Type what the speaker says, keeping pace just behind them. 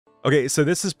Okay, so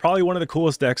this is probably one of the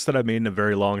coolest decks that I've made in a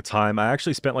very long time. I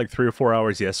actually spent like 3 or 4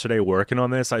 hours yesterday working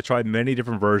on this. I tried many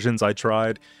different versions. I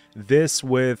tried this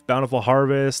with Bountiful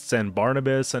Harvests and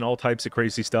Barnabas and all types of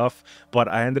crazy stuff, but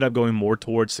I ended up going more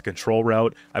towards the control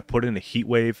route. I put in a Heat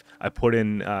Wave. I put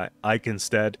in Ike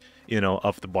instead, you know,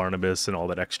 of the Barnabas and all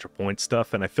that extra point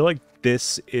stuff, and I feel like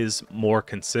this is more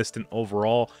consistent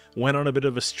overall. Went on a bit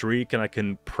of a streak, and I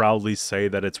can proudly say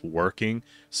that it's working.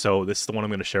 So this is the one I'm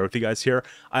going to share with you guys here.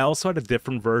 I also had a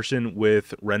different version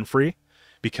with Renfree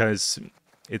because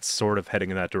it's sort of heading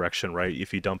in that direction, right?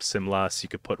 If you dump Simlas, you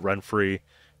could put Renfree.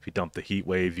 If you dump the Heat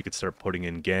Wave, you could start putting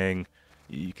in Gang.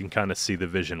 You can kind of see the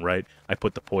vision, right? I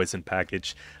put the Poison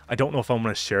package. I don't know if I'm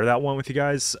going to share that one with you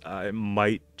guys. I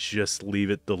might just leave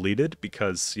it deleted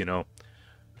because, you know,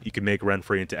 you can make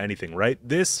Renfree into anything, right?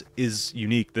 This is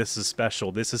unique. This is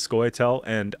special. This is Scoia'Tael,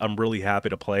 and I'm really happy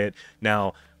to play it.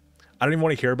 Now, I don't even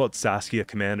want to hear about Saskia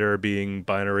Commander being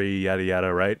binary, yada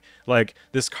yada, right? Like,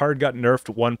 this card got nerfed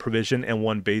 1 provision and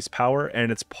 1 base power,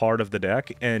 and it's part of the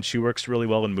deck, and she works really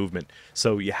well in movement,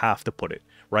 so you have to put it,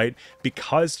 right?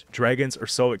 Because dragons are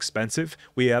so expensive,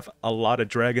 we have a lot of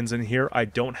dragons in here. I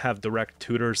don't have direct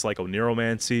tutors like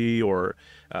Oniromancy or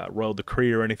Royal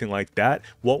Decree or anything like that.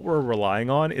 What we're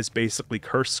relying on is basically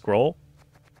Curse Scroll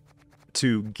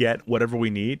to get whatever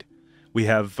we need. We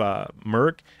have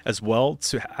Merc as well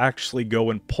to actually go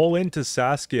and pull into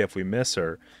Saskia if we miss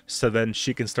her, so then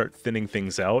she can start thinning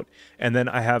things out. And then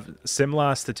I have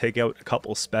Simlas to take out a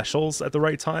couple specials at the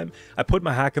right time. I put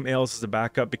my Hack'em Ales as a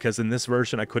backup because in this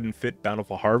version I couldn't fit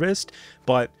Bountiful Harvest,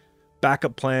 but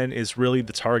backup plan is really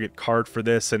the target card for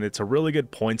this, and it's a really good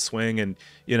point swing. And,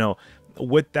 you know,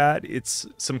 with that, it's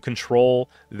some control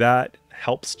that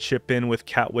helps chip in with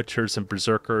Cat Witchers and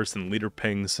Berserkers and Leader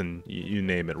Pings and you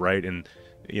name it, right? And,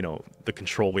 you know, the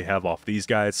control we have off these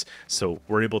guys. So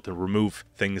we're able to remove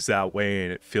things that way,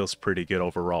 and it feels pretty good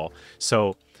overall.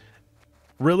 So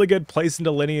really good plays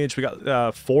into Lineage. We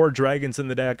got 4 dragons in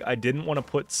the deck. I didn't want to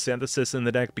put Synthesis in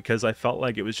the deck because I felt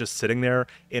like it was just sitting there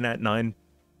in at 9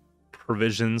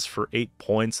 provisions for 8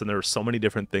 points, and there are so many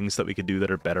different things that we could do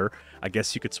that are better. I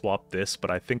guess you could swap this,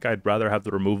 but I think I'd rather have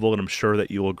the removal, and I'm sure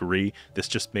that you'll agree this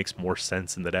just makes more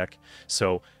sense in the deck.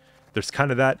 So there's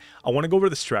kind of that. I want to go over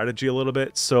the strategy a little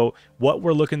bit. So what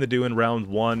we're looking to do in round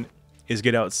 1 is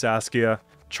get out Saskia,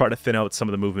 try to thin out some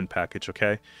of the movement package,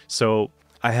 okay? So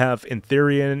I have in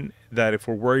theory that if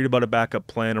we're worried about a backup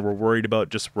plan or we're worried about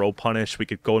just row punish, we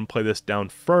could go and play this down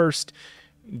first,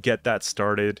 get that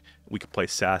started. We could play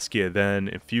Saskia then,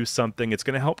 infuse something. It's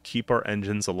going to help keep our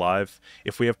engines alive.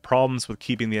 If we have problems with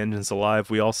keeping the engines alive,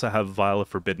 we also have Vial of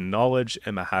Forbidden Knowledge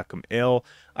and Hack'em Ale.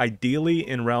 Ideally,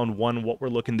 in round 1, what we're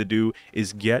looking to do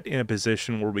is get in a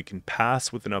position where we can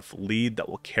pass with enough lead that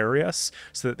will carry us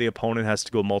so that the opponent has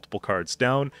to go multiple cards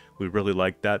down. We really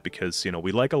like that because, you know,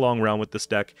 we like a long round with this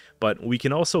deck, but we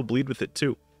can also bleed with it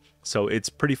too. So it's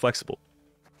pretty flexible.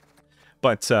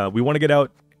 But we want to get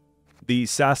out the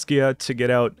Saskia to get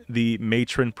out the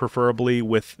Matron, preferably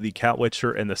with the Cat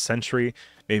Witcher and the Sentry.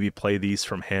 Maybe play these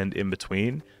from hand in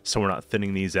between, so we're not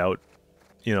thinning these out,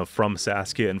 you know, from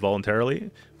Saskia involuntarily.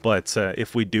 But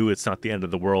if we do, it's not the end of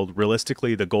the world.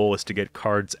 Realistically, the goal is to get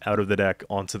cards out of the deck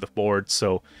onto the board.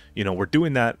 So, you know, we're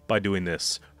doing that by doing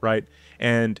this, right?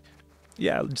 And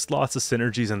yeah, just lots of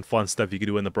synergies and fun stuff you can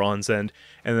do in the bronze end.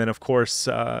 And then, of course,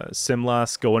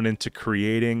 Simlas going into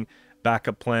creating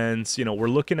backup plans. You know, we're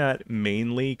looking at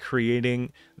mainly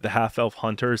creating the half-elf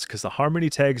hunters because the harmony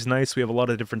tag's nice. We have a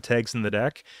lot of different tags in the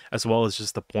deck, as well as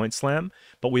just the point slam.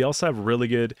 But we also have really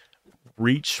good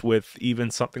reach with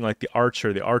even something like the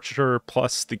archer. The archer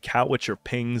plus the Cat Witcher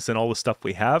pings and all the stuff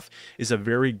we have is a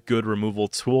very good removal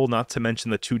tool, not to mention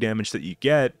the 2 damage that you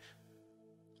get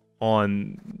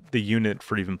on the unit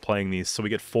for even playing these. So we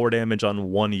get 4 damage on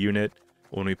 1 unit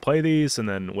when we play these, and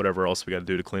then whatever else we got to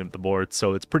do to clean up the board.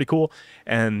 So it's pretty cool.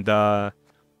 And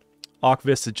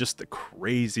Okvis is just a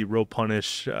crazy row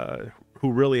punish. Who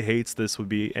really hates this would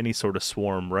be any sort of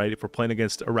swarm, right? If we're playing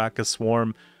against Araka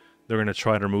Swarm, they're going to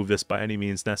try to remove this by any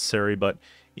means necessary. But,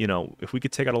 you know, if we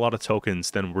could take out a lot of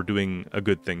tokens, then we're doing a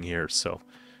good thing here. So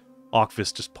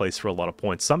Okvis just plays for a lot of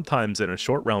points. Sometimes in a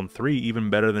short round 3, even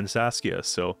better than Saskia.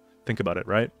 So think about it,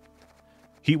 right?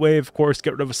 Heatwave, of course,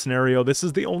 get rid of a scenario. This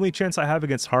is the only chance I have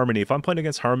against Harmony. If I'm playing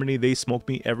against Harmony, they smoke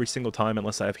me every single time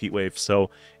unless I have Heatwave. So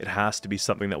it has to be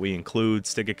something that we include.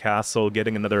 Stick a Castle,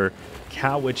 getting another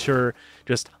Cat Witcher,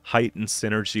 just heighten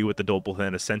synergy with the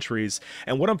Doppelthana Sentries.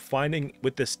 And what I'm finding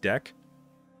with this deck,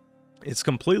 it's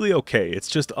completely okay. It's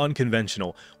just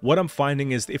unconventional. What I'm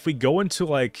finding is if we go into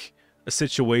like a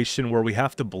situation where we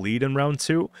have to bleed in round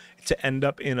 2 to end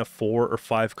up in a 4 or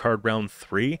 5 card round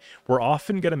 3, we're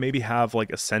often going to maybe have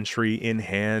like a sentry in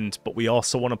hand, but we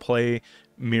also want to play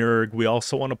Mirror, we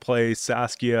also want to play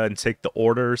Saskia and take the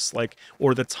orders, like,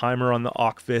 or the timer on the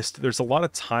Ockfist. There's a lot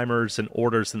of timers and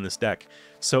orders in this deck.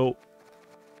 So,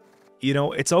 you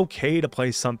know, it's okay to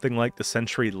play something like the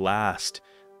Sentry last,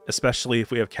 especially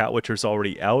if we have Cat Witchers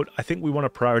already out. I think we want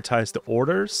to prioritize the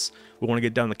orders. We want to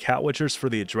get down the Cat Witchers for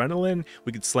the Adrenaline.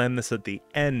 We could slam this at the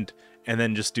end and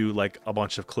then just do like a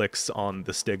bunch of clicks on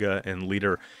the Stiga and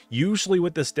Leader. Usually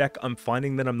with this deck, I'm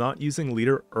finding that I'm not using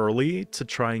Leader early to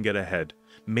try and get ahead.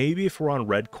 Maybe if we're on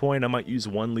red coin, I might use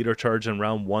 1 Leader charge in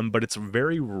round 1, but it's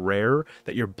very rare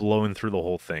that you're blowing through the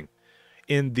whole thing.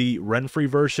 In the Renfrey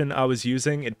version I was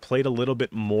using, it played a little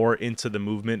bit more into the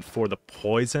movement for the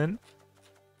poison.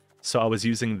 So I was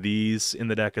using these in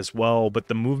the deck as well, but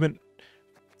the movement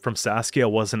from Saskia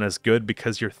wasn't as good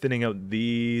because you're thinning out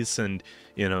these and,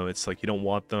 you know, it's like you don't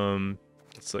want them.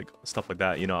 It's like stuff like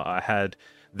that. You know, I had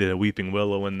the Weeping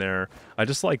Willow in there. I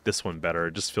just like this one better.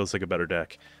 It just feels like a better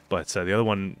deck. But the other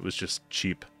one was just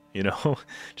cheap, you know,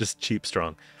 just cheap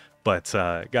strong. But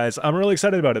guys, I'm really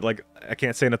excited about it. Like, I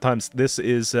can't say enough times. This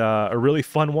is a really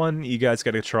fun one. You guys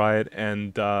got to try it.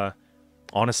 And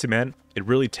honestly, man, it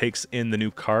really takes in the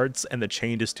new cards and the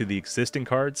changes to the existing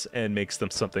cards and makes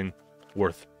them something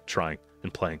worth trying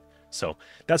and playing. So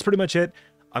that's pretty much it.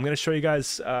 I'm going to show you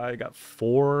guys, I got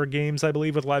 4 games, I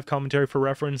believe, with live commentary for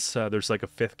reference. There's like a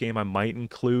 5th game I might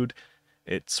include.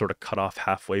 It sort of cut off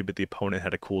halfway, but the opponent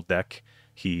had a cool deck.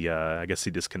 I guess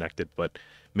he disconnected, but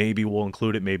maybe we'll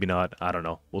include it, maybe not. I don't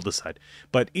know. We'll decide.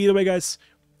 But either way, guys,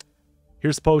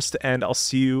 here's the post, and I'll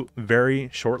see you very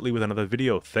shortly with another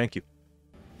video. Thank you.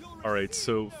 Alright,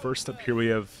 so first up here we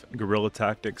have Guerilla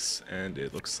Tactics, and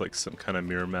it looks like some kind of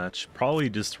mirror match. Probably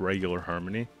just regular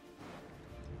Harmony.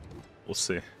 We'll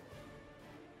see.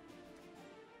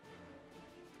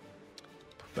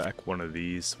 Put back one of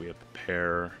these. We have a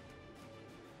pair.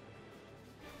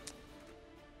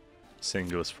 Same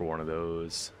goes for one of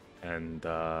those. And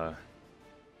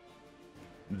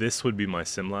this would be my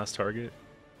Simlast target.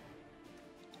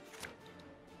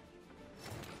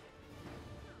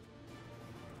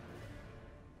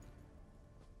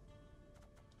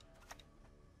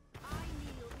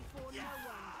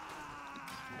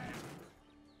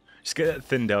 Just get it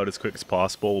thinned out as quick as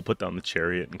possible. We'll put down the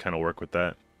Chariot and kind of work with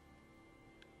that.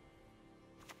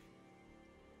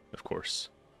 Of course.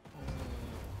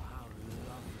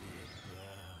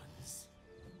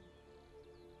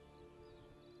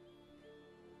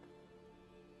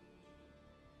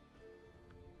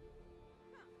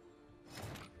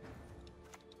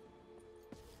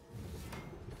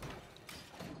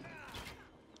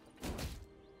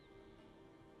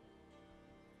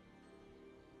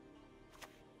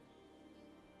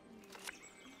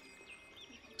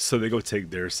 So they go take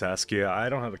their Saskia. I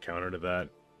don't have a counter to that.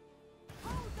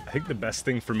 I think the best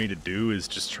thing for me to do is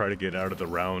just try to get out of the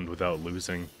round without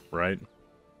losing, right?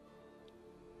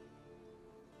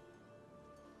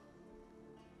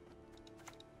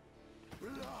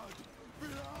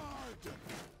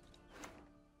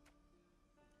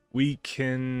 We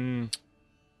can...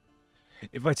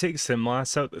 If I take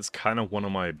Simlast out, that's kind of one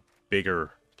of my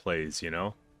bigger plays, you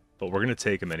know? But we're going to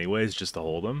take him anyways, just to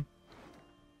hold him.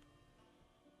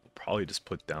 Probably just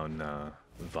put down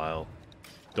Vile.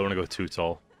 Don't want to go too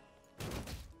tall.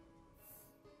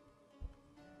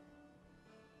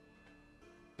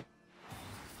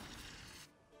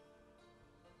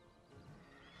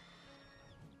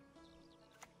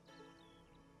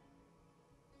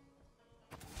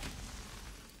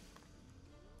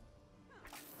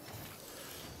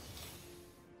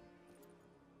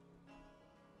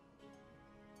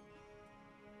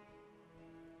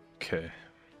 Okay.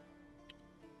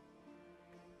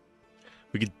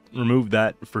 We could remove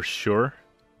that for sure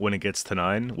when it gets to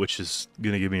 9, which is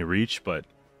going to give me reach, but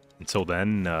until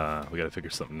then, we got to figure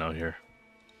something out here.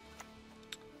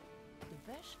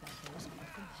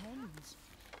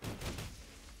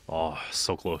 Oh,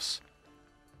 so close.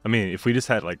 I mean, if we just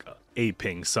had like a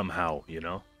ping somehow, you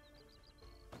know?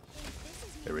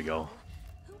 There we go.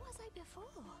 Who was I before?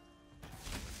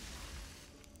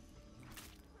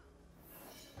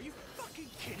 Are you fucking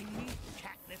kidding me?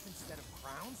 Catnip instead of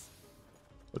crowns?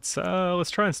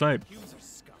 Let's try and snipe. Humans are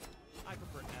scum. I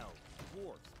prefer elves,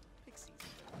 dwarves, pixies.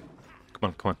 Come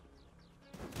on, come on.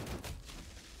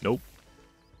 Nope.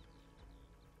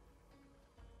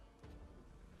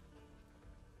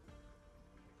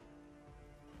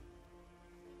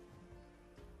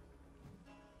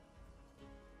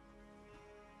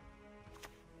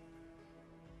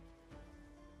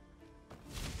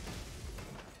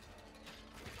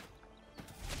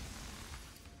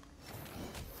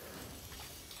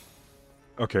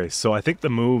 Okay, so I think the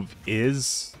move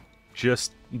is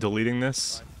just deleting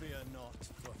this. I fear not,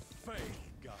 for faith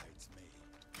guides me.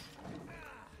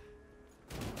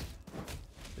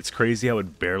 It's crazy how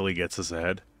it barely gets us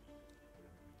ahead.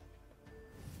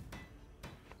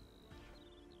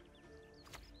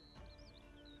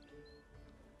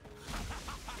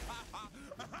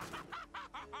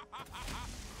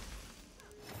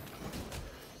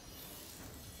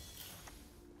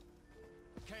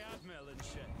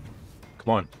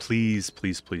 Come on, please,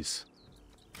 please, please.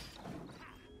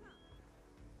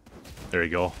 There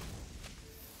you go.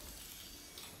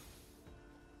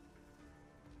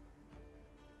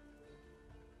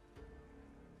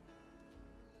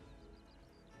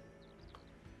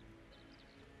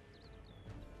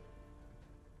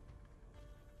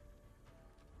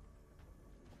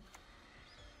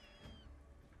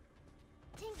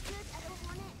 Think good, I don't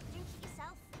want it. Drink it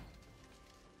yourself.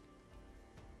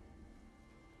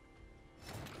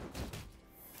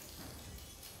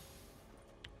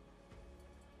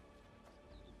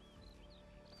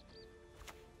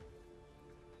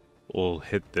 We'll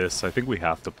hit this. I think we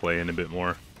have to play in a bit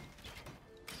more.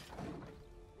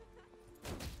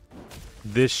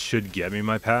 This should get me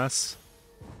my pass.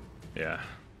 Yeah.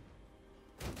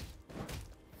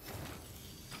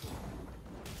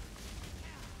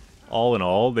 All in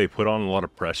all, they put on a lot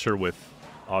of pressure with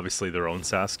obviously their own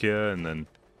Saskia, and then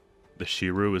the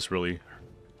Shiru is really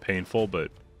painful,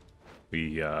 but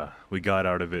we got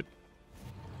out of it.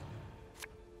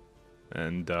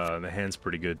 And the hand's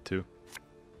pretty good too.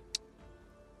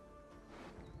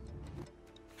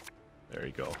 There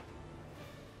you go.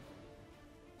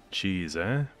 Jeez,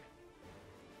 eh?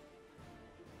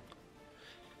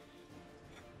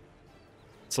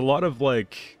 It's a lot of,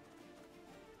 like,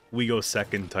 we go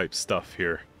second type stuff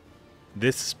here.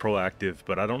 This is proactive,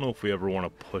 but I don't know if we ever want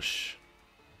to push.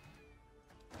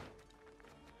 I'm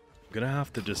gonna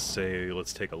have to just say,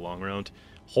 let's take a long round.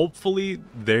 Hopefully,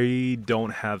 they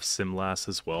don't have Simlas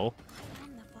as well.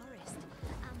 I'm the forest,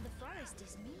 and the forest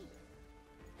is me.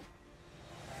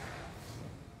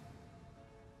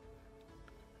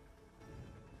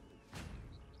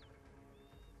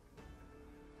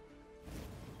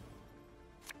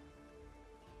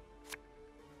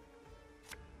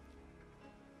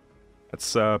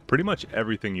 That's pretty much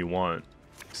everything you want,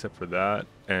 except for that.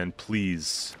 And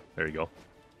please, there you go.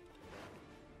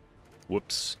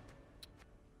 Whoops.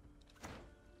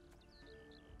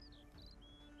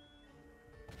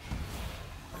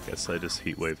 Guess I just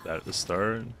heat waved that at the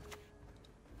start.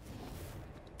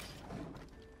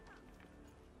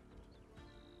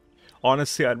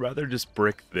 Honestly, I'd rather just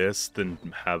brick this than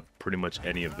have pretty much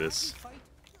any of this.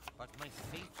 But my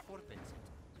fate forbids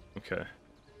it. Okay.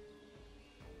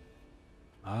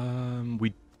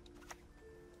 We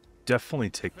definitely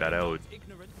take that out.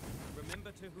 Ignorant,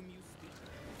 remember to whom you speak.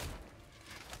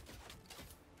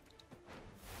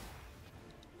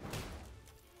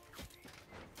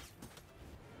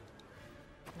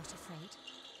 Not afraid?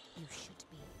 You should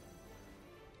be.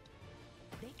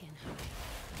 They can hide,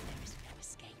 but there is no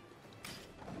escape.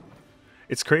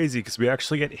 It's crazy because we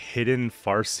actually get hidden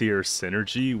Farseer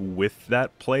synergy with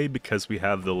that play because we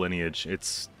have the lineage.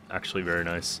 It's actually very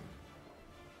nice.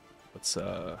 Let's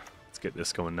get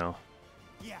this going now.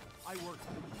 Yeah, I work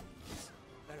for humans.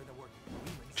 Better than working for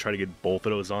humans. Try to get both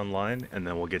of those online, and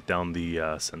then we'll get down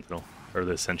the Sentinel, or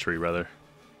the Sentry rather.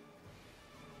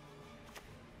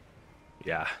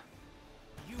 Yeah,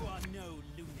 You are no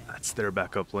lunatic. that's their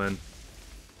backup lane.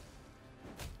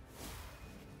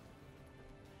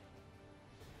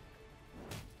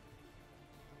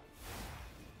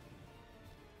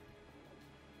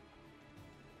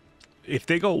 If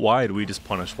they go wide, we just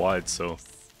punish wide, so...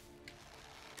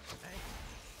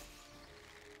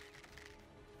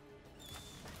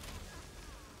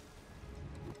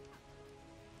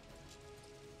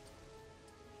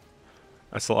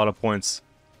 That's a lot of points.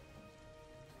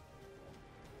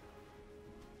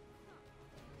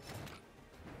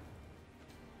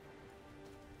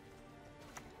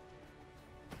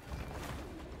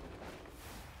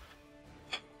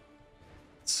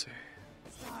 Let's see.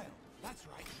 Style. That's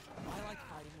right. I like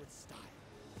fighting with style.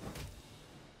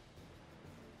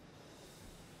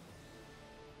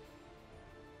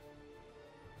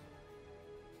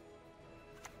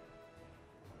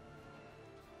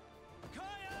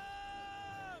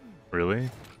 Really?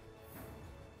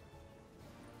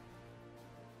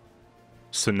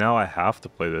 So now I have to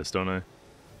play this, don't I?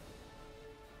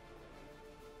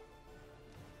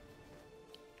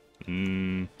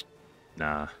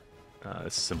 Nah.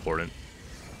 This is important.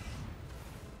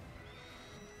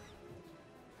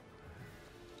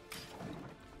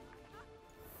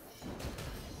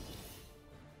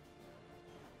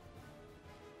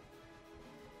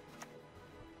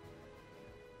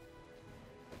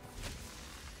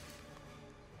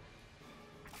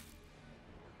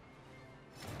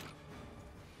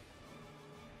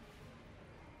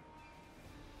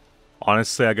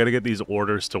 Honestly, I gotta get these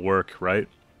orders to work, right?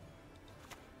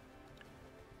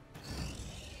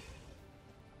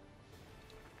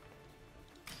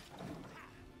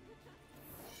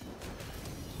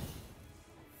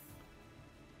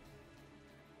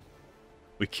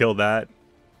 We kill that.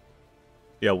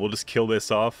 Yeah, we'll just kill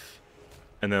this off.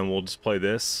 And then we'll just play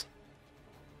this.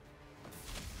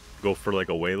 Go for like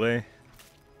a waylay.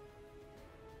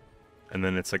 And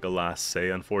then it's like a last say,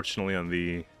 unfortunately, on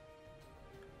the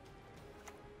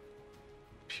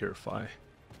Purify.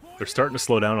 They're starting to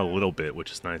slow down a little bit,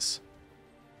 which is nice.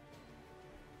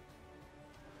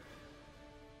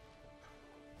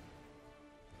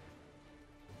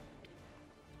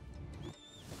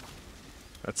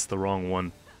 That's the wrong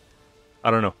one.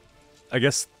 I don't know. I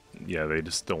guess, yeah, they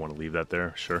just don't want to leave that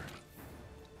there. Sure.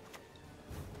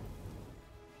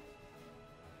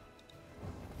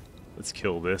 Let's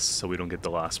kill this so we don't get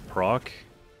the last proc.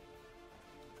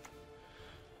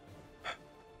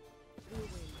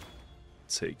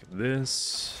 Take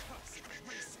this.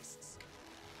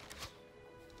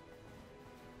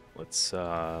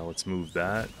 Let's move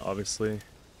that, obviously.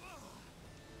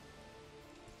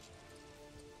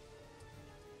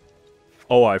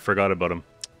 Oh, I forgot about him.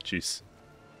 Jeez.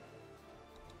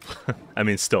 I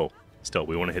mean, still,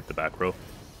 we want to hit the back row.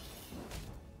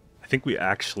 I think we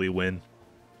actually win.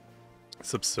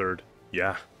 It's absurd.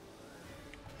 Yeah.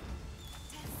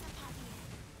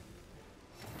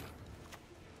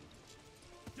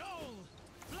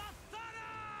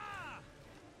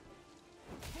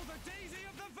 For the daisy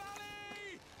of the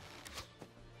valley!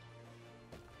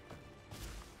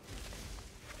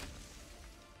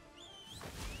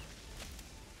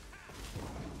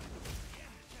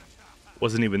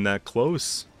 Wasn't even that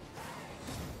close.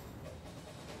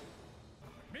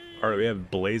 Alright, we have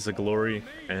Blaze of Glory,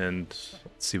 and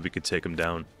let's see if we could take him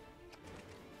down.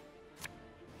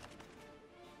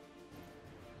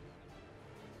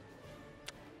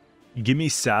 Give me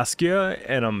Saskia,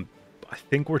 and I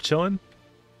think we're chilling.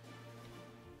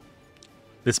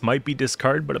 This might be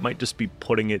discard, but it might just be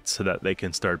putting it so that they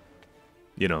can start,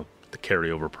 you know, the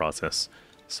carryover process.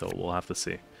 So we'll have to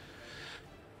see.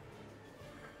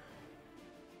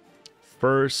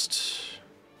 First...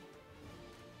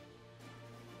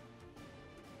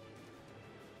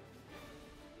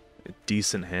 a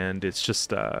decent hand. It's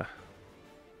just,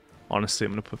 honestly,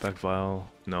 I'm going to put back Vial.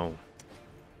 No.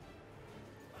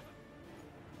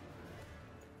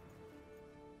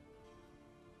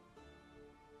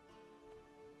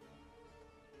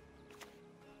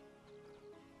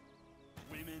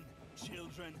 Women,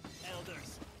 children,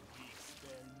 elders, we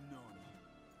spare none.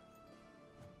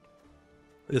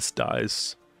 This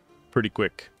dies pretty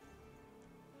quick.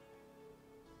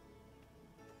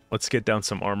 Let's get down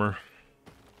some armor.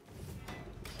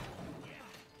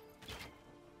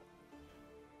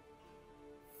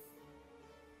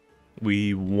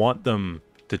 We want them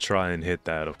to try and hit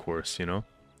that, of course, you know?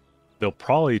 They'll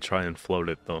probably try and float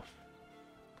it, though.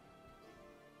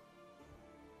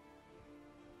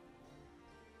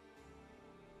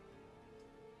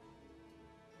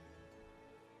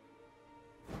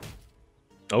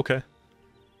 Okay.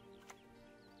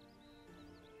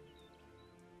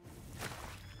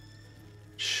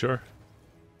 Sure.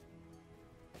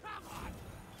 Come on!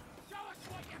 Show us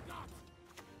what you got!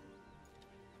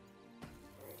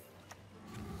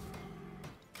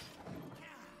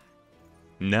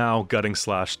 Now Gutting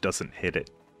Slash doesn't hit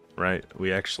it, right?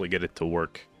 We actually get it to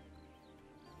work.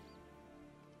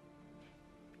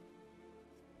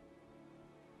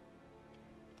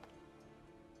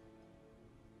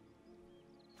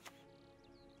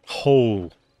 Oh.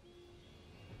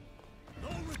 No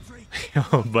retreat!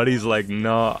 Yo, buddy's like,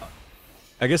 no.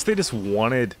 I guess they just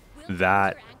wanted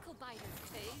that.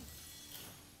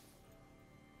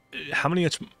 How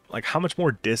much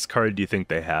more discard do you think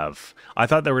they have? I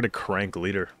thought they were gonna crank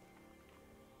leader.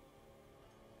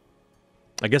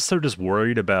 I guess they're just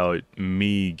worried about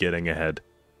me getting ahead.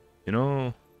 You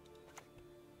know?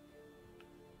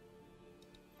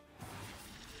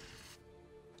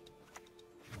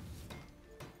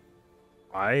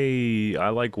 I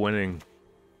like winning.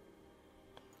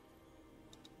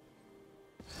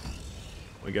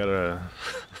 We gotta...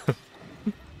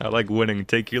 I like winning.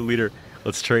 Take your leader.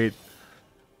 Let's trade.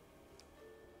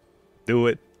 Do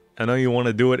it. I know you want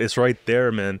to do it. It's right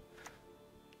there, man.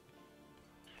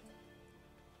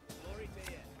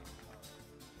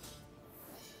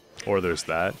 Or there's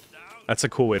that. That's a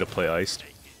cool way to play iced.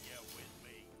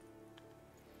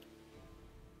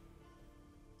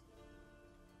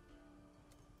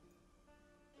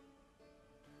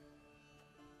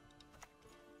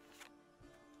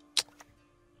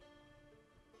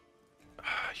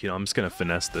 You know, I'm just gonna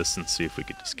finesse this and see if we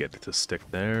could just get it to stick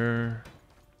there.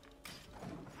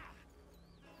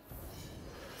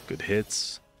 Good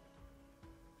hits.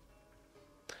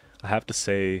 I have to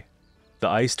say, the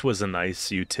iced was a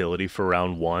nice utility for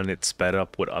round 1. It sped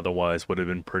up what otherwise would have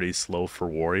been pretty slow for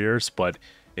warriors, but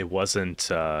it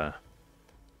wasn't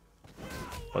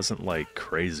like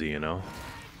crazy, you know?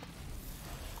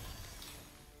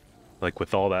 Like,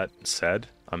 with all that said,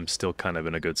 I'm still kind of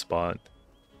in a good spot.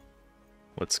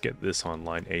 Let's get this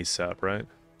online ASAP, right?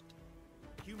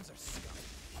 Humans are scum.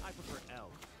 I prefer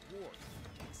elves,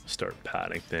 dwarves. Start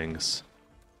padding things.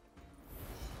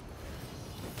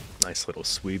 Nice little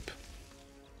sweep.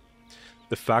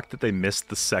 The fact that they missed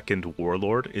the second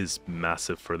warlord is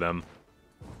massive for them.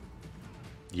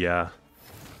 Yeah.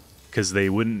 Because they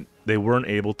weren't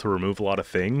able to remove a lot of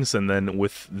things, and then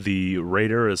with the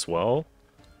raider as well,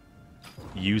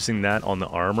 using that on the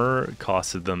armor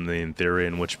costed them the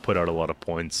Intherian, which put out a lot of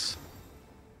points.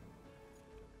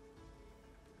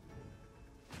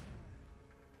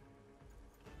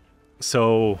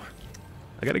 So,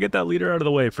 I gotta get that leader out of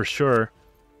the way for sure.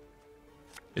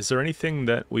 Is there anything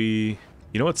that we...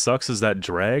 You know what sucks is that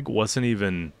drag wasn't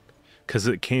even... Because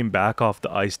it came back off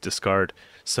the ice discard,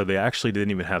 so they actually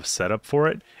didn't even have setup for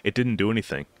it. It didn't do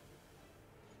anything.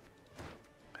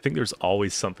 I think there's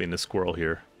always something to squirrel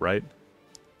here, right?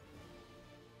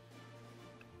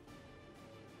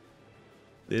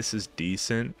 This is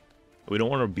decent. We don't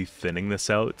want to be thinning this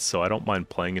out, so I don't mind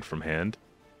playing it from hand.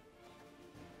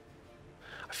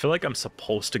 I feel like I'm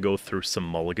supposed to go through some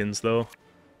mulligans, though.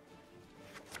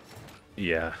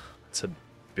 Yeah, it's a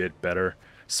bit better.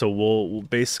 So we'll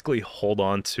basically hold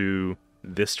on to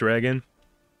this dragon,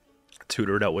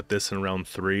 tutor it out with this in round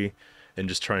 3, and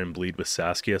just try and bleed with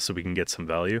Saskia so we can get some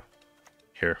value.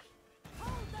 Here.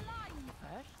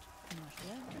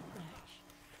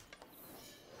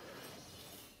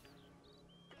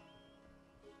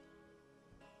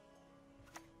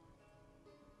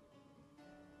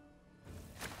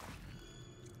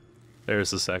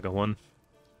 There's the second one.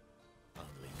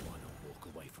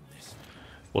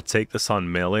 We'll take this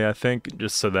on melee, I think,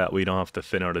 just so that we don't have to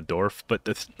thin out a dwarf. But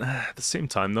at the same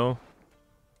time, though,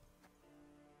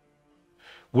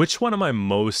 which one am I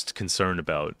most concerned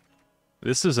about?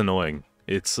 This is annoying.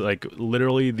 It's like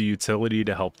literally the utility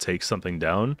to help take something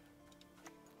down.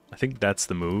 I think that's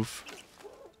the move.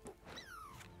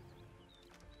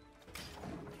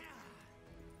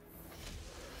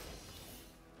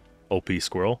 OP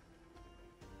squirrel.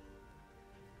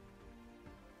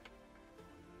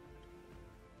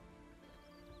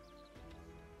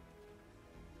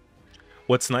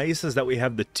 What's nice is that we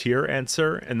have the tier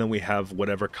answer, and then we have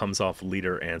whatever comes off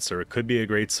leader answer. It could be a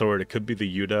great sword, it could be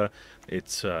the Yuda.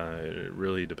 It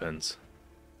really depends.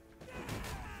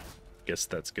 Guess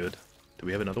that's good. Do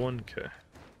we have another one? Okay.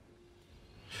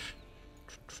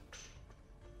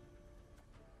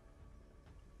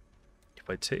 If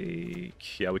I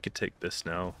take... Yeah, we could take this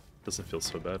now. Doesn't feel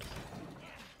so bad.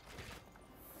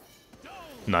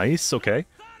 Nice, okay.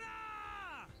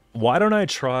 Why don't I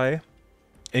try...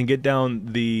 and get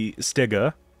down the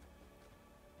Stiga,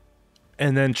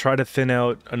 and then try to thin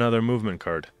out another movement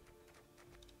card.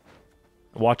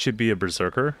 Watch it be a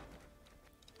Berserker.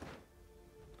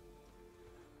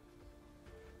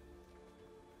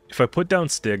 If I put down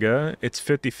Stiga, it's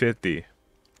 50-50.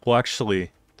 Well,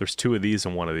 actually, there's 2 of these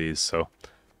and 1 of these, so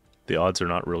the odds are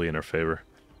not really in our favor.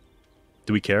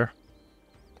 Do we care?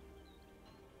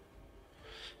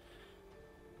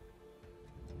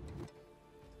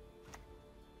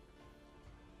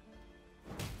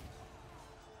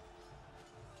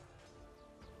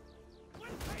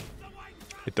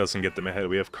 It doesn't get them ahead.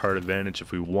 We have card advantage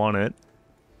if we want it.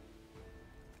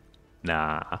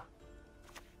 Nah.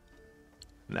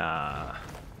 Nah.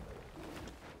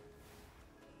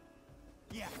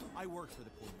 Yeah, I worked for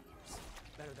the poor years.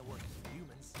 Better than working for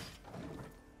humans.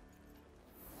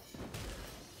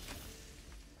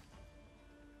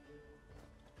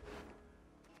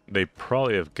 They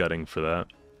probably have gutting for that.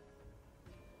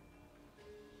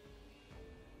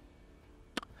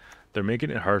 They're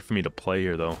making it hard for me to play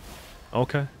here, though.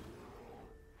 Okay.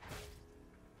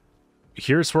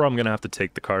 Here's where I'm going to have to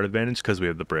take the card advantage because we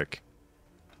have the brick.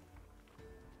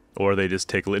 Or they just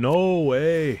take... No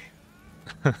way!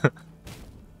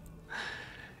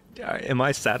 Am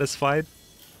I satisfied?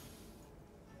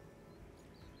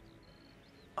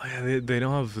 Oh, yeah, they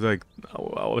don't have, like...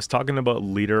 I was talking about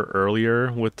leader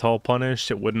earlier with Tall Punish.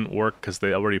 It wouldn't work because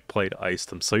they already played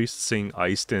Iced. I'm so used to seeing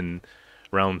Iced in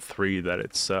round 3 that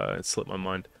it slipped my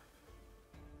mind.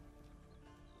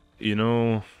 You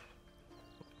know,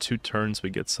 2 turns we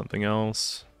get something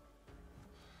else.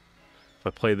 If I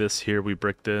play this here, we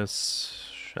brick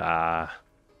this. Ah.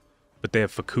 But they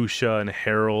have Fukusha and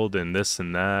Herald and this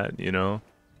and that, you know?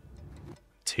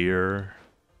 Tier.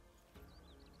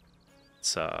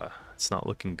 It's not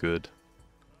looking good.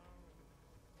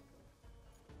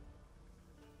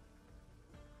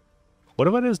 What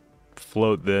if I just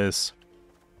float this?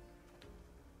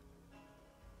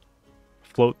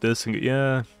 Float this and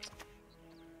yeah.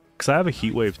 Because I have a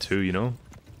heat wave too, you know?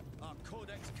 Our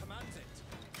codex commands it.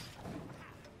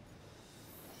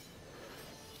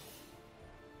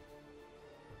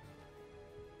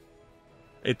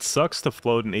 It sucks to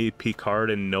float an AP card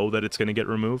and know that it's going to get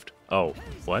removed. Oh,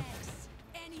 what?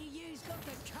 Any of you's got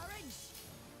the courage?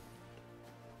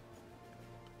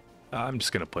 I'm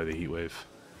just going to play the heat wave.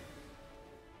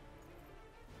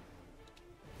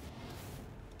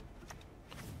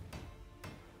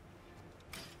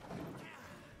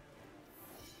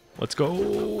 Let's go.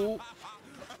 You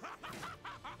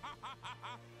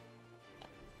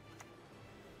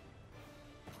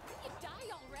die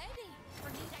already, or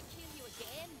need I kill you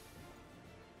again?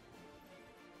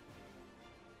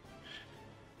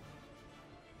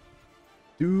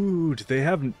 Dude, they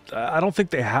haven't... I don't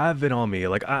think they have it on me.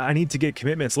 Like, I need to get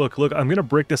commitments. Look, I'm going to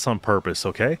brick this on purpose,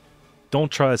 okay?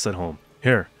 Don't try this at home.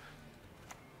 Here.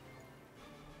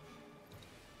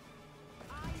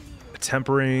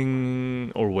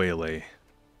 Tempering or waylay?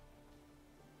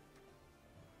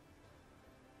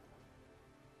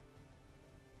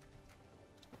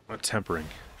 Tempering.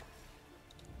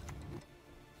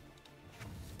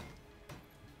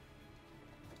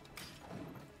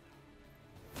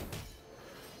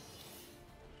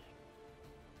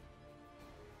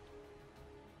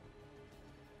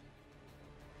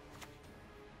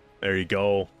 There you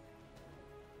go.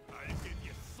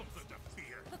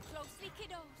 Look closely,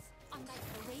 kiddos. I'm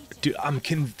like courageous. Dude, I'm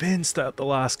convinced that the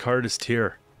last card is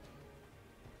tier.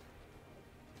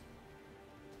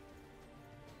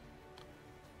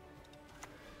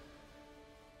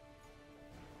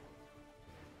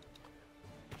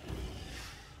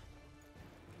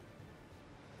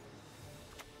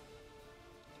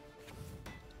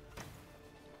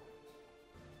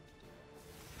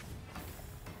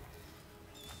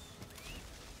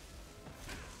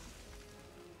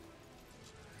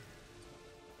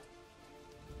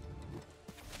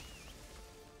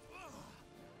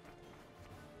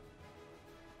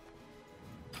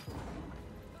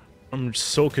 I'm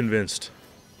so convinced.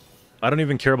 I don't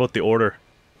even care about the order.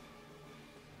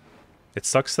 It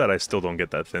sucks that I still don't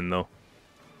get that thin, though.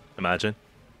 Imagine.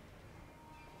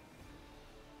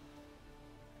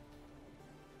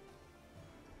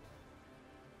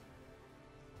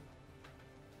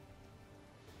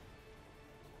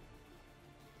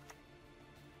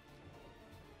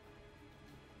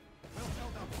 Well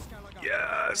held up, Skellige.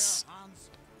 Yes!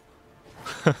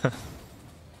 There, Hans.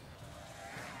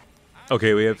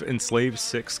 Okay, we have Enslave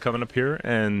 6 coming up here,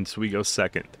 and we go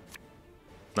second.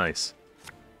 Nice.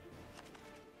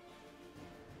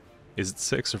 Is it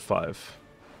 6 or 5?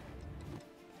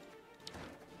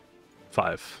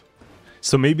 5.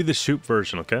 So maybe the shoot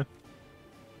version, okay?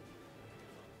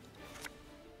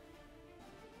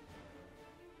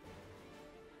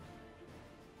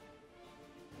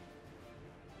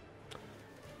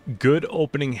 Good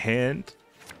opening hand.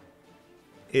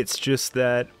 It's just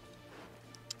that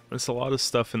there's a lot of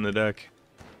stuff in the deck.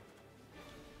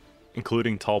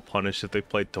 Including Tall Punish if they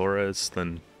play Torres,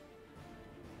 then...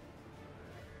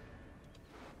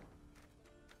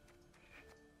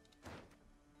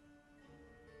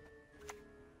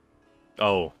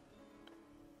 Oh.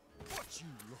 What you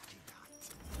looking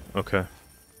at? Okay.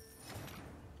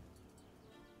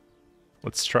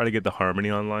 Let's try to get the Harmony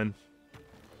online.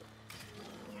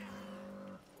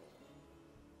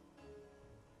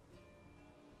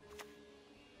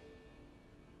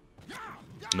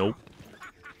 Nope.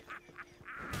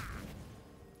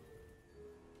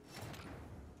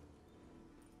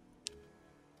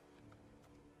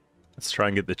 Let's try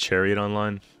and get the Chariot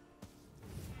online.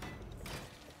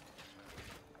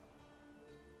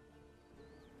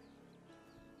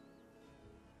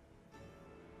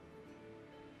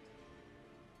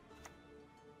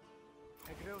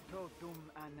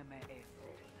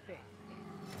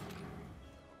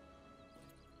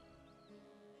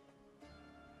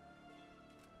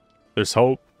 There's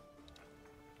hope.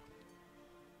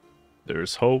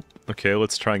 There's hope. Okay,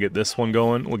 let's try and get this one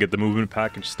going. We'll get the movement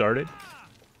package started.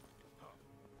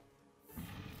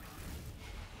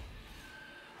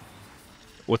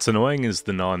 What's annoying is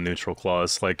the non-neutral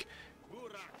clause. Like,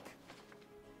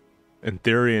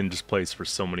 Anthurian just plays for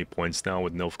so many points now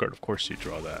with Nilfgaard. Of course you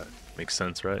draw that. Makes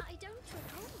sense, right? I don't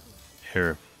recall.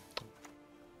 Here.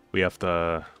 We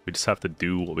just have to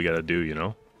do what we gotta do, you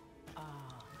know?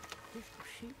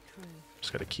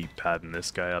 Just gotta keep padding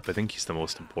this guy up. I think he's the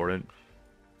most important.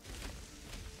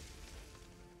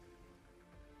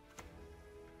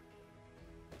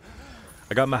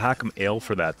 I got Mahakam Ale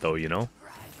for that, though, you know?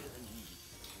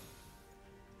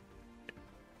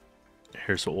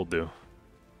 Here's what we'll do.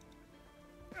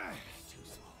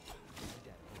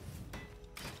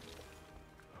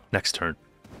 Next turn.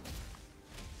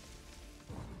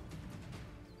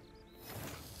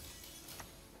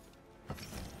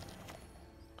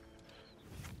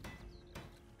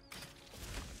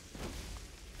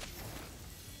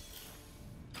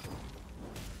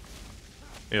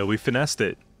 Yeah, we finessed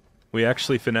it. We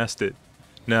actually finessed it.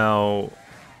 Now,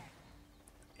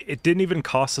 it didn't even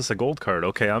cost us a gold card.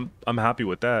 Okay, I'm happy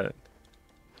with that.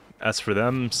 As for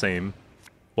them, same.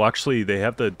 Well, actually, they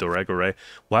have the Doregare.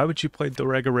 Why would you play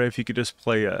Doregare if you could just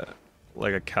play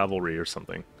like a cavalry or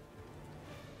something?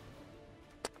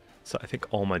 So I think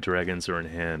all my dragons are in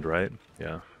hand, right?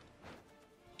 Yeah.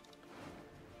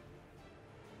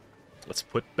 Let's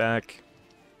put back...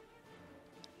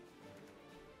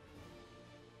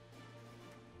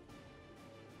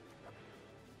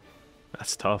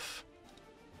 That's tough.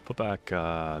 Put back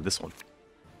this one.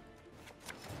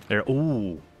 There.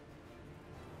 Ooh.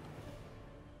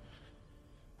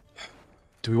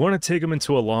 Do we want to take him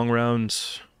into a long round,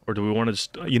 or do we want to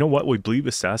just... You know what? We bleed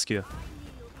with Saskia.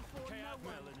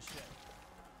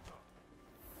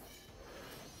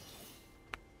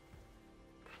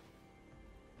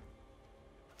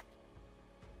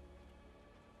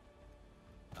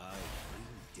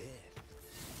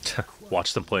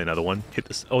 Watch them play another one. Hit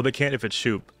this. Oh, they can't if it's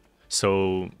shoot.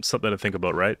 So, something to think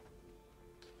about, right?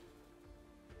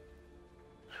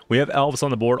 We have elves on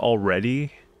the board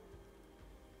already.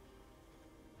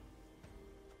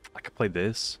 I could play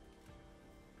this.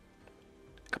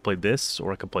 I could play this,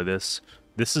 or I could play this.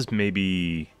 This is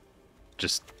maybe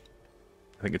just...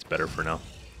 I think it's better for now.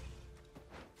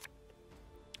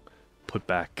 Put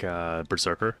back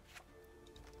Berserker.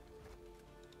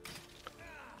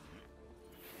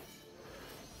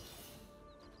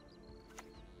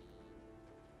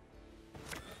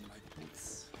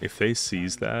 If they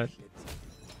seize that...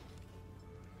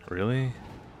 Really?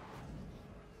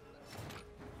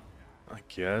 I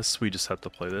guess we just have to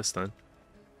play this then.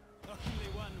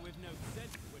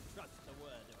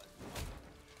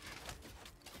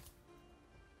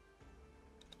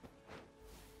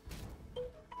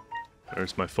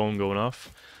 There's my phone going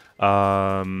off.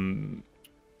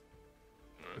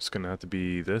 It's gonna have to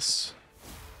be this.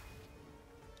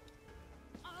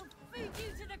 I'll feed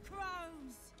you to the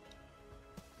crows.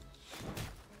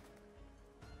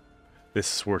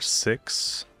 This is worth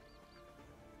 6.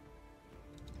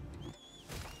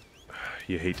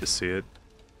 You hate to see it.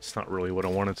 It's not really what I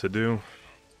wanted to do.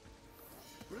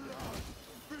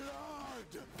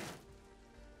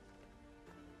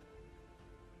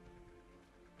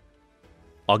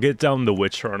 I'll get down the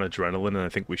Witcher on Adrenaline, and I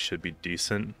think we should be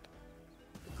decent.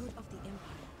 The good of the Empire,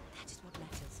 that is what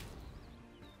matters.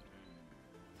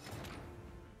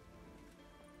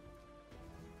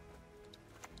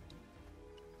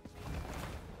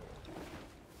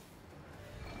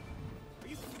 Are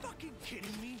you fucking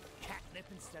kidding me? Catnip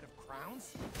instead of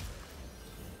crowns?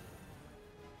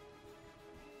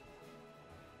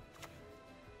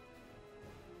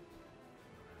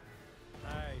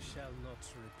 I shall not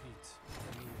repeat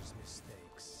Emir's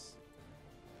mistakes.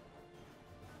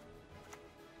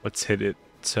 Let's hit it.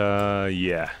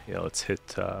 Yeah, let's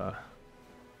hit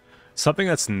something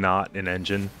that's not an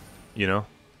engine, you know?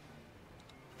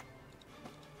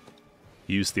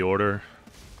 Use the order.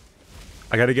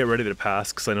 I gotta get ready to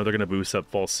pass because I know they're gonna boost up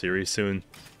False Series soon.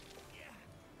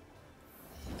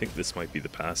 I think this might be the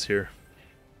pass here.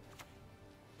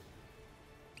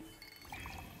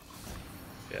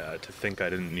 Yeah, to think I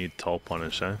didn't need Tall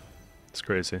Punish, eh? It's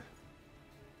crazy.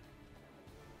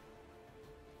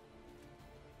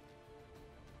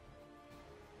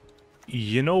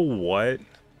 You know what?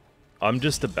 I'm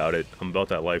just about it. I'm about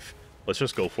that life. Let's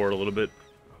just go for it a little bit.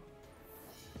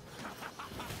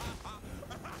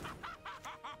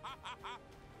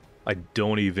 I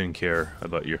don't even care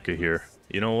about Yurka here.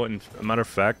 You know what? In a matter of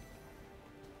fact...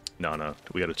 No,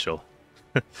 we gotta chill.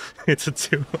 It's a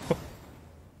 2.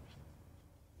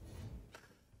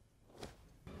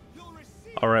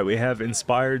 Alright, we have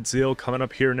Inspired Zeal coming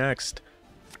up here next.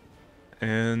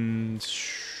 And...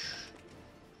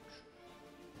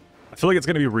 I feel like it's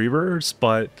gonna be reverse,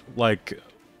 but like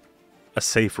a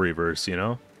safe reverse, you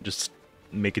know? Just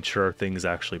making sure things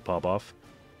actually pop off.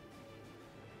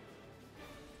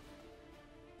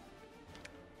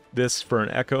 This for an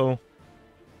Echo.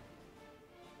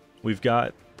 We've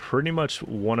got pretty much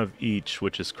one of each,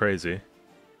 which is crazy.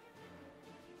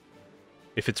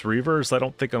 If it's Reavers, I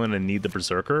don't think I'm going to need the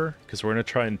Berserker, because we're going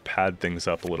to try and pad things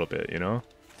up a little bit, you know?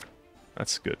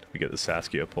 That's good. We get the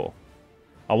Saskia pull.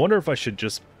 I wonder if I should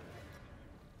just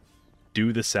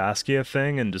do the Saskia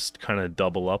thing and just kind of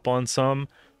double up on some.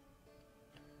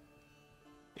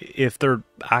 If they're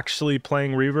actually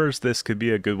playing Reavers, this could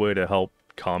be a good way to help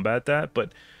combat that.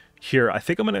 But here, I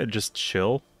think I'm going to just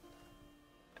chill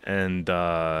and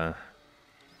just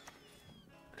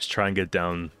try and get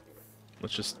down.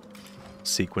 Let's just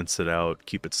sequence it out,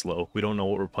 keep it slow. We don't know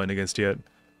what we're playing against yet.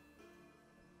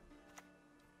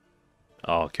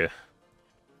 Oh, okay.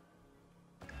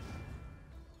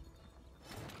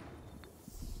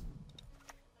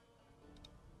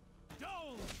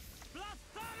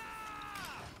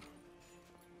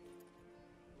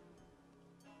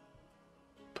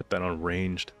 Put that on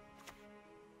ranged.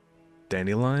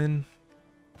 Dandelion?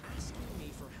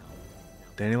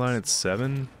 Dandelion at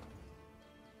 7?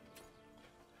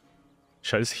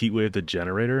 Should I just heatwave the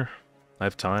generator? I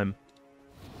have time.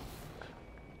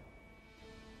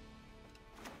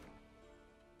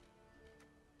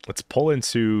 Let's pull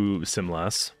into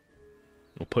Simlas.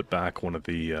 We'll put back one of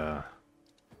the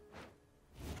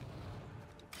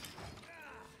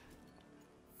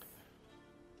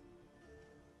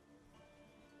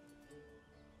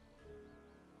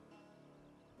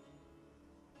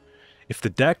if the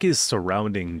deck is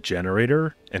surrounding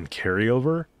generator and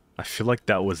carryover, I feel like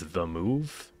that was the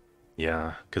move.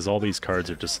 Yeah, because all these cards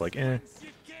are just like, eh.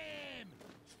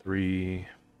 3,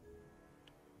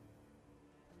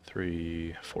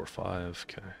 4, 5.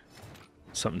 Okay.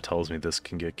 Something tells me this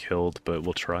can get killed, but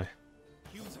we'll try.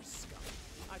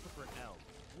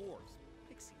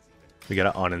 We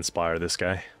gotta uninspire this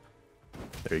guy.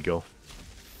 There you go.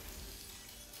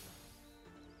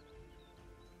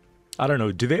 I don't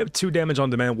know. Do they have 2 damage on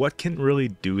demand? What can really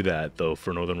do that, though,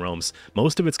 for Northern Realms?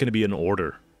 Most of it's going to be in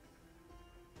order.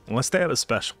 Unless they have a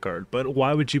special card. But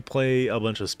why would you play a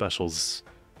bunch of specials?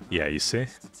 Yeah, you see?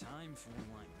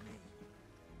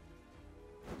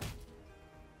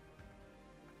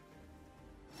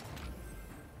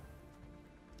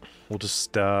 We'll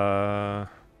just, I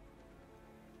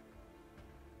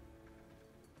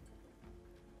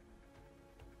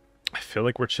feel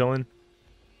like we're chilling.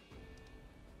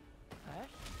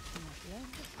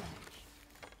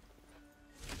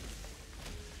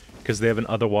 Because they have an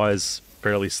otherwise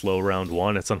fairly slow round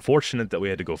 1. It's unfortunate that we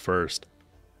had to go first.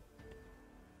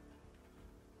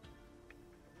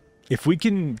 If we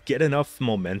can get enough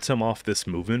momentum off this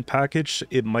movement package,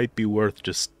 it might be worth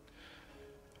just...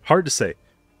 Hard to say.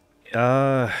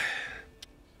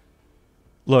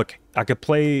 Look, I could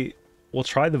play... We'll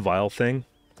try the Vial thing.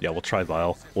 Yeah, we'll try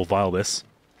Vial. We'll Vial this.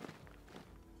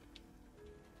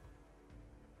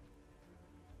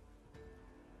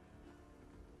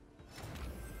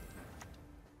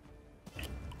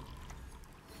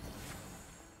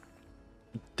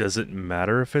 Does it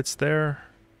matter if it's there?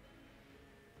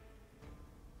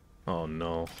 Oh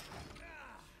no.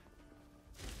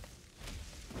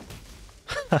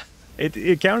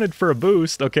 It counted for a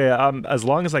boost. Okay, as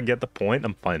long as I get the point,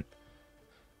 I'm fine.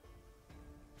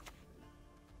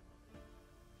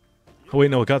 Oh wait,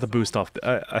 no, it got the boost off.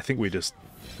 I think we just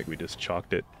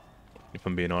chalked it, if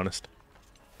I'm being honest.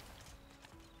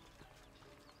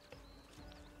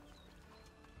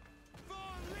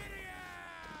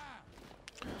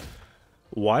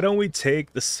 Why don't we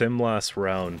take the Simlas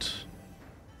round?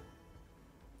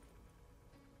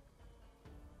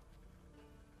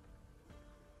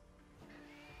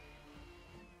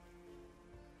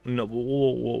 No,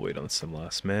 we'll wait on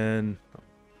Simlas, man. I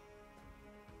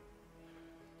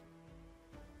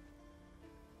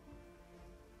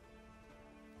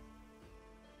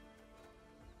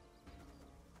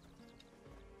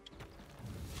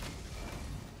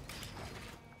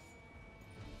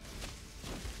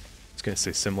was gonna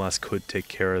say Simlas could take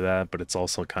care of that, but it's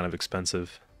also kind of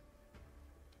expensive.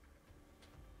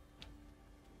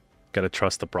 Gotta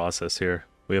trust the process here.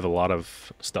 We have a lot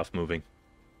of stuff moving.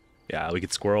 Yeah, we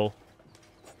could squirrel.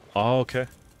 Oh, okay.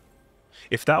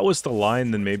 If that was the line,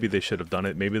 then maybe they should have done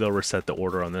it. Maybe they'll reset the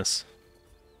order on this.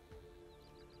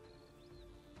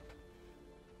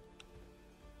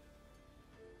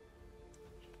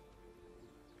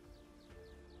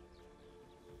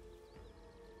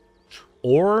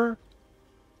 Or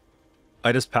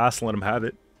I just pass and let him have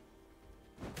it.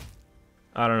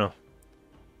 I don't know.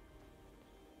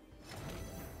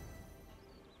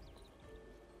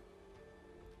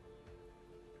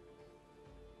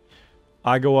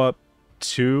 I go up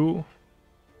 2,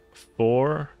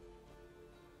 4.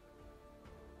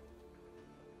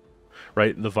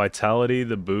 right? The vitality,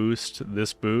 the boost,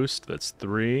 this boost, that's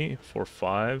 3, 4,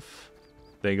 5.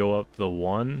 They go up the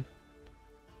 1.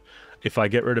 If I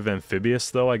get rid of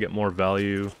amphibious, though, I get more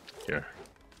value. Here.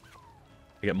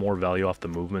 I get more value off the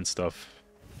movement stuff.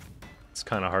 It's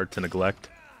kind of hard to neglect.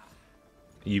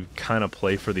 You kind of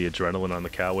play for the adrenaline on the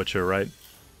Cat Witcher, right?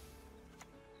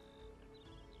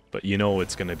 But you know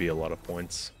it's going to be a lot of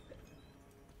points.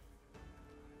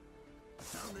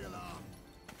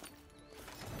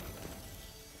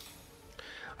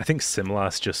 I think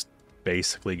Simlas just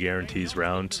basically guarantees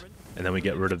round, and then we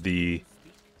get rid of the...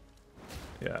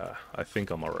 Yeah, I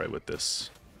think I'm alright with this.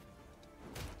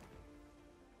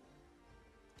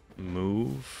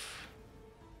 Move.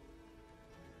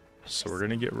 So we're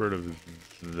gonna get rid of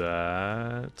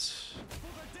that.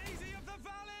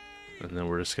 And then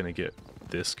we're just gonna get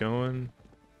this going.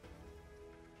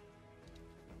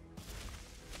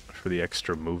 For the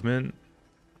extra movement.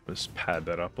 Just pad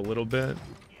that up a little bit.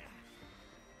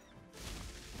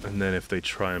 And then if they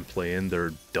try and play in,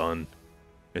 they're done.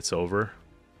 It's over.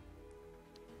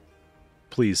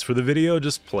 Please, for the video,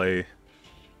 just play.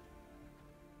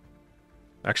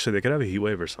 Actually, they could have a heat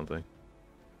wave or something.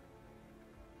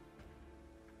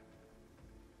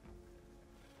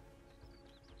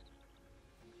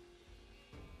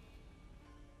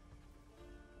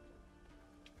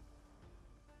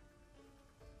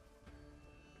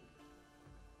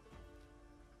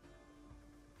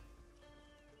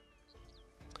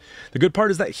 The good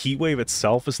part is that heat wave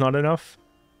itself is not enough.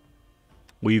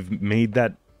 We've made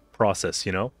that process,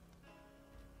 you know?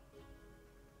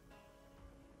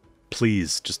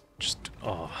 Please, just,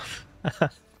 oh.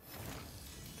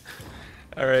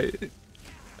 Alright.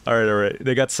 Alright.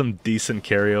 They got some decent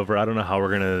carryover. I don't know how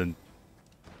we're gonna...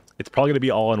 It's probably gonna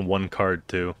be all on one card,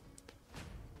 too.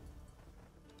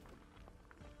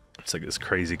 It's like this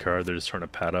crazy card they're just trying to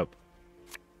pad up.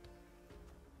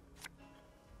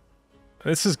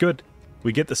 This is good.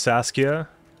 We get the Saskia.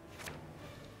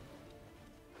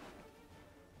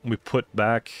 We put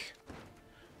back.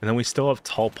 And then we still have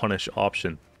Tall Punish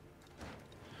option.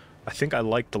 I think I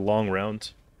like the long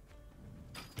round.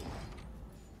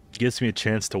 Gives me a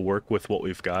chance to work with what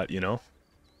we've got, you know?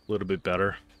 A little bit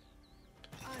better.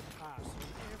 I pass on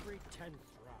every 10th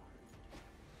round.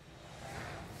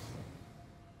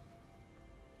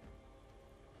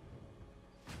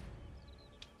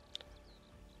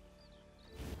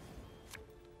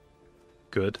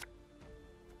 Good.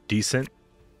 Decent.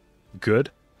 Good.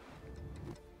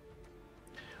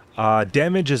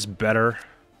 Damage is better.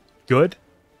 Good.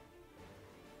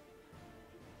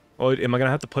 Oh, am I gonna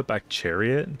have to put back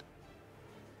Chariot?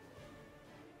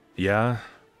 Yeah,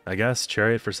 I guess.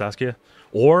 Chariot for Saskia.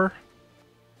 Or,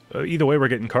 either way, we're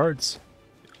getting cards.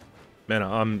 Man,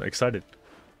 I'm excited.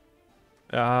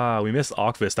 We missed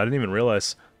Ockfist. I didn't even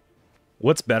realize.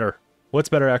 What's better? What's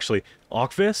better, actually?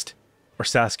 Ockfist or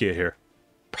Saskia here?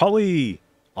 Probably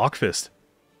Ockfist.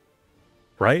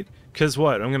 Right? Because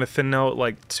what? I'm going to thin out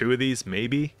like 2 of these,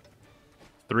 maybe?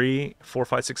 3, 4,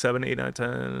 5, 6, 7, 8, 9, 10,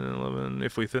 11.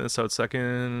 If we thin this out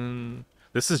second...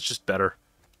 This is just better.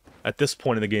 At this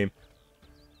point in the game.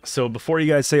 So before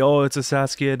you guys say, oh, it's a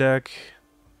Saskia deck.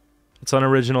 It's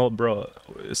unoriginal. Bro,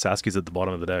 Saskia's at the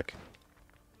bottom of the deck.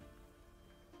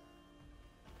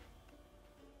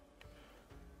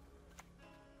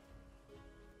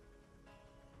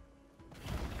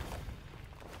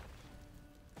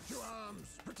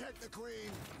 Protect the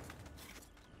queen.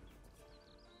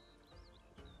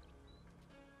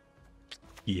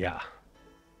 Yeah.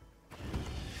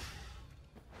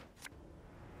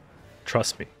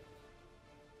 Trust me.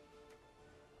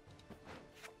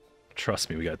 Trust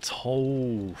me, we got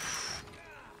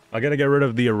I gotta get rid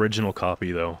of the original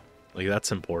copy, though. Like,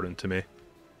 that's important to me.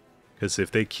 Because if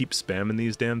they keep spamming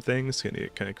these damn things, it's gonna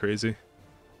get kind of crazy.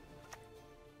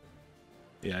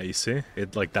 Yeah, you see?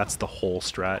 It, like, that's the whole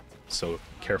strat, so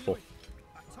careful.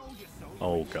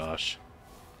 Oh, gosh.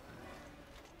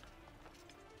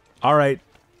 Alright.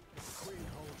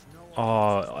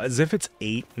 As if it's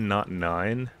 8, not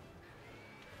 9.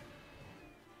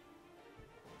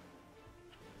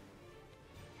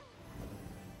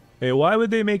 Hey, why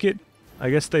would they make it... I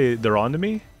guess they're on to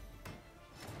me?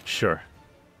 Sure.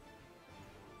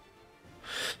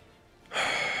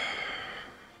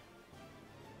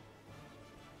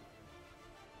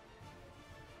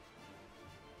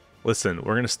 Listen,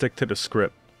 we're gonna stick to the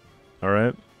script,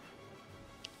 alright?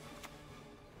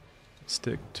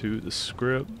 Stick to the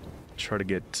script. Try to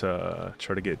get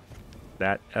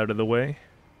that out of the way.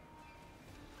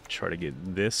 Try to get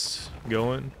this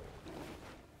going.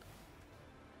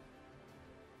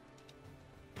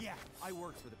 Yeah, I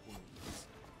worked for the poor humans.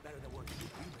 Better than working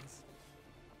with humans.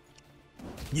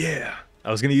 Yeah.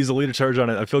 I was going to use a leader charge on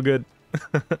it. I feel good.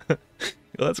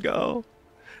 Let's go.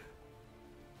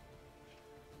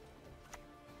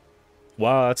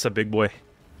 Wow, that's a big boy.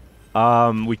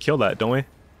 We kill that, don't we?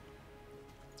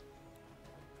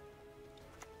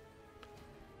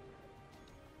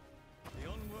 The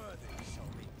unworthy shall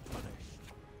be punished.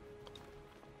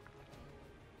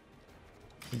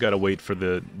 We gotta wait for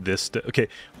okay,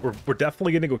 we're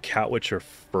definitely gonna go Catwitcher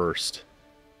first.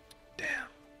 Damn.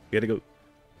 We gotta go.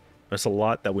 There's a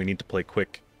lot that we need to play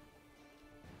quick.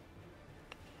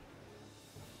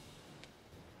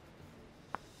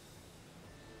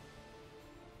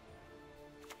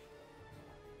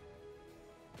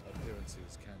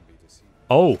 Appearances can be deceiving.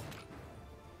 Oh.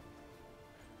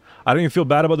 I don't even feel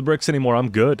bad about the bricks anymore. I'm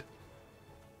good.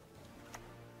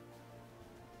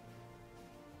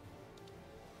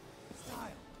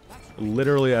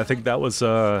 Literally, I think that was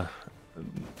nail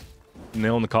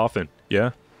in the coffin.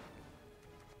 Yeah?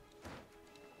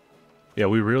 Yeah,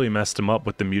 we really messed him up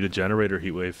with the muted generator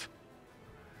heatwave.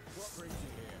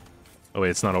 Oh wait,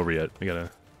 it's not over yet. We gotta...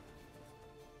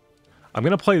 I'm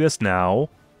gonna play this now.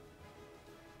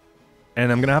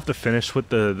 And I'm gonna have to finish with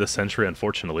the sentry,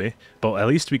 unfortunately. But at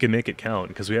least we can make it count,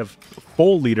 because we have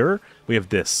full leader, we have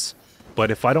this. But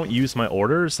if I don't use my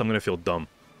orders, I'm gonna feel dumb.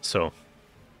 So...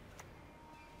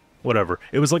 whatever.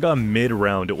 It was like a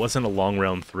mid-round. It wasn't a long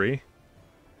round 3.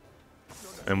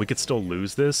 And we could still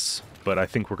lose this, but I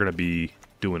think we're going to be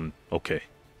doing okay.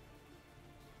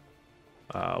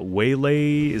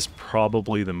 Waylay is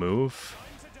probably the move.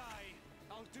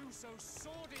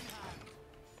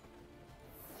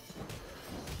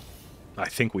 I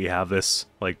think we have this,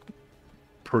 like,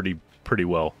 pretty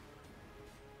well.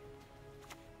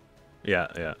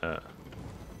 Yeah.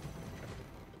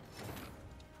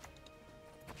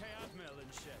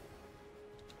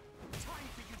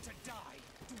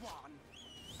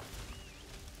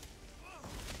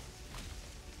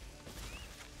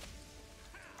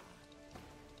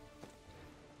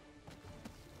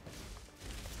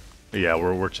 Yeah,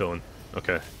 we're chilling.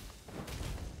 Okay.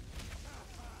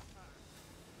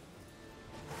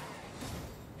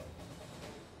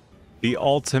 The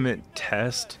ultimate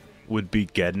test would be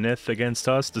Gednith against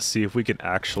us to see if we can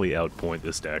actually outpoint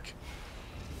this deck.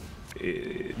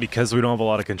 Because we don't have a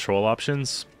lot of control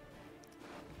options.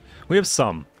 We have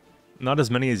some. Not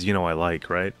as many as, I like,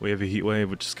 right? We have a Heat Wave,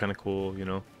 which is kind of cool,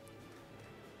 A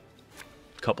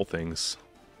couple things.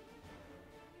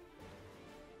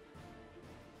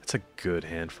 That's a good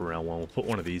hand for round 1. We'll put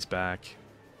one of these back.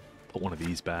 Put one of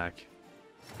these back.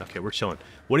 Okay, we're chilling.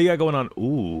 What do you got going on?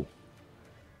 Ooh.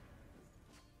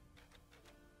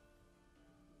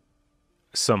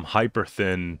 Some hyper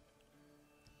thin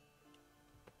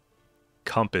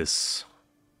compass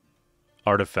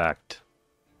artifact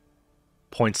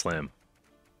point slam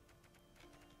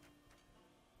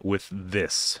with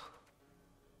this.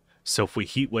 So if we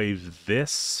heat wave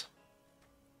this,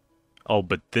 oh,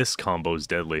 but this combo is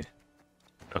deadly.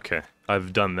 Okay,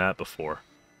 I've done that before.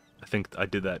 I think I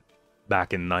did that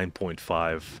back in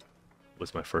 9.5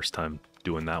 was my first time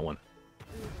doing that one.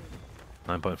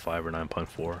 9.5 or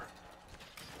 9.4.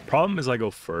 Problem is I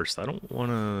go first. I don't want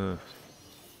to...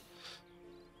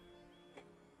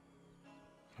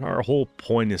 Our whole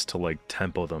point is to, like,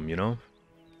 tempo them, I'm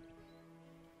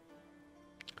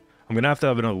going to have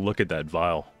another look at that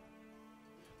vial.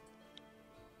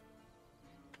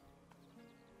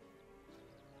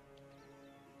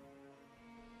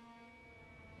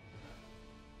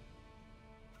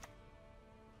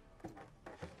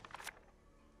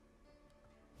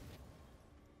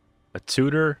 A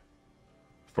tutor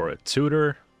for a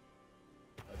tutor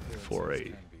for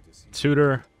a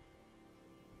tutor.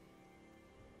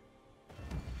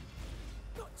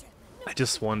 I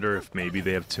just wonder if maybe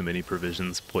they have too many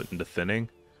provisions put into thinning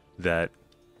that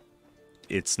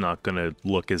it's not going to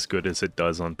look as good as it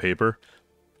does on paper.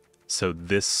 So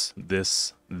this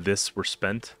were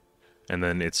spent, and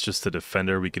then it's just a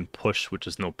defender we can push, which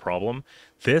is no problem.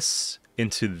 This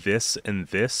into this and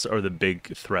this are the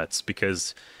big threats,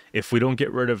 because if we don't get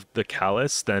rid of the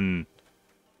Callus, then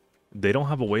they don't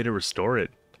have a way to restore it.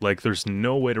 Like, there's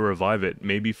no way to revive it.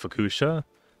 Maybe Fukusha,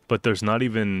 but there's not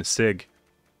even Sig.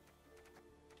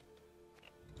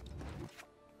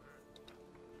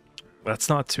 That's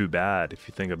not too bad, if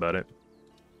you think about it.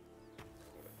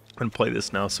 I'm going to play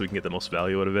this now so we can get the most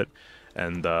value out of it.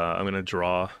 And I'm going to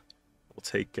draw.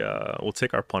 We'll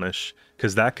take our punish,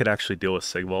 because that could actually deal with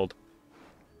Sigvald.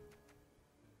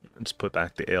 Just put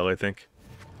back the ale, I think.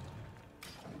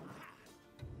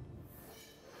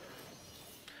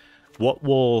 What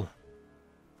will...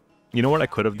 You know what I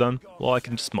could have done? Well, I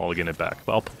can just mulligan it back.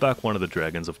 But I'll put back one of the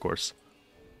dragons, of course.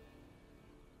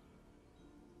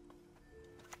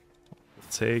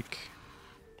 take.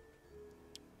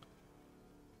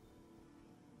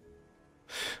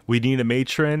 We need a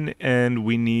matron and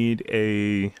we need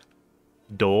a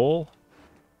dole.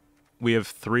 We have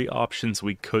 3 options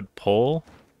we could pull.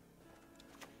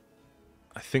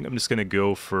 I think I'm just gonna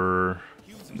go for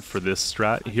this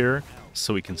strat here,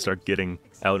 so we can start getting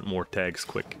out more tags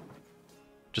quick.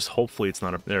 Just hopefully it's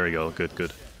not a... There we go, good,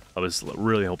 good. I was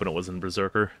really hoping it wasn't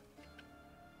Berserker.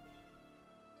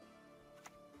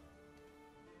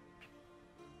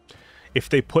 If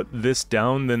they put this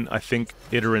down, then I think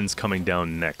Iteran's coming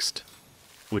down next,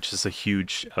 which is a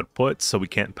huge output, so we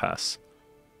can't pass.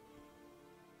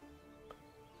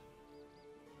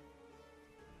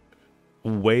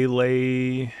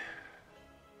 Waylay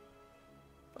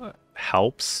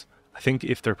helps. I think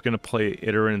if they're going to play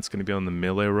Iteran, it's going to be on the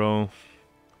melee row.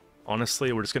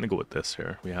 Honestly, we're just going to go with this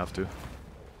here. We have to.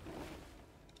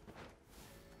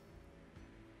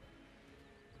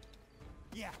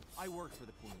 Yeah, I work for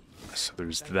the queen. So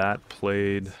there's that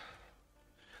played.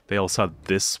 They also have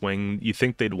this swing. You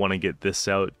think they'd want to get this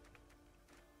out,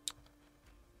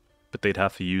 but they'd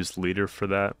have to use leader for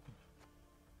that.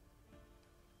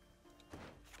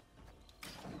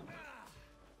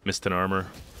 Missed an armor.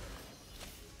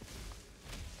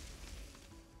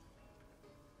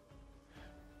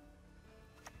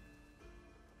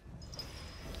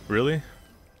 Really?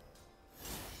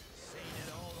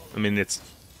 I mean, it's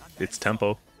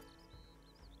tempo.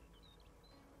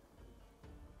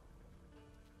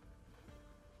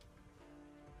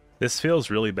 This feels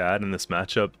really bad in this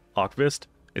matchup, Okvist.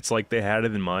 It's like they had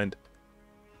it in mind.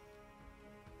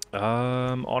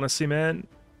 Honestly, man,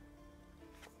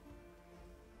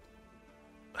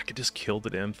 I could just kill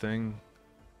the damn thing.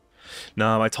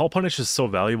 Nah, my Tall Punish is so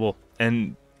valuable,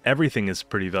 and everything is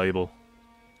pretty valuable.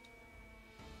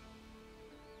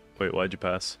 Wait, why'd you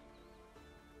pass?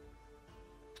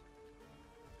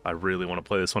 I really want to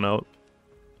play this one out.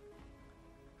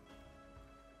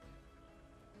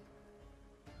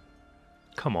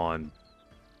 Come on.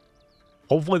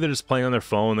 Hopefully they're just playing on their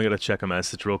phone. They gotta check a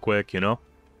message real quick, you know?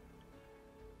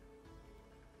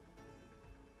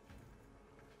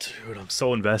 Dude, I'm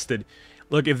so invested.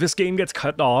 Look, if this game gets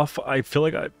cut off, I feel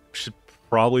like I should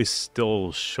probably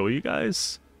still show you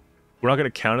guys. We're not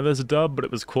gonna count it as a dub, but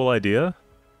it was a cool idea.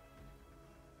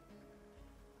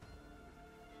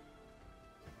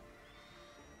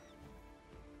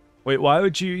 Wait, why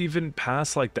would you even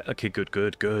pass like that? Okay, good,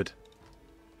 good, good.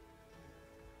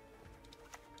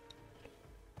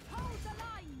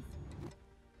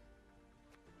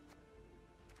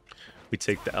 We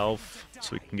take the elf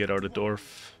so we can get out of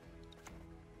Dwarf.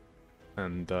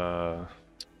 And,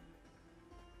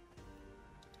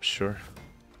 sure.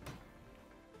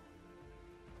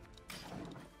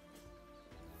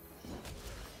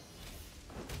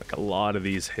 Like, a lot of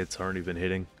these hits aren't even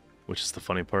hitting, which is the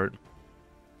funny part.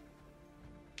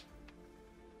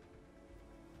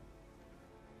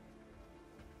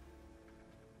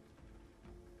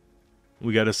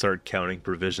 We gotta start counting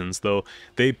provisions, though.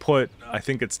 They put, I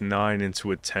think it's 9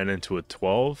 into a 10 into a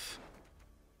 12.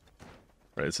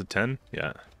 Right, it's a 10?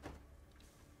 Yeah.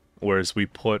 Whereas we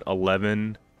put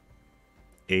 11,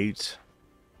 8,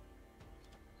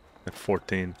 and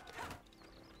 14.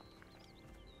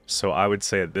 So I would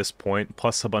say at this point,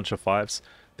 plus a bunch of 5s.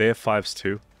 They have 5s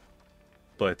too.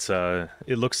 But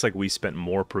it looks like we spent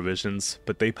more provisions,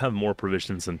 but they have more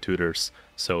provisions than tutors.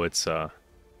 So it's, I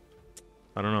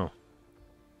don't know.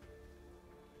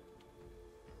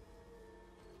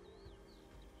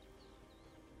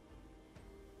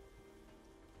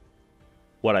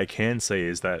 What I can say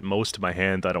is that most of my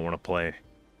hand I don't want to play.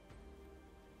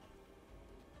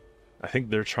 I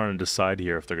think they're trying to decide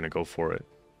here if they're going to go for it.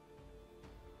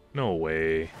 No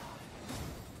way.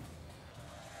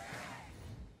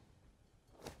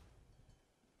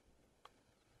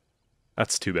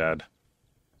 That's too bad.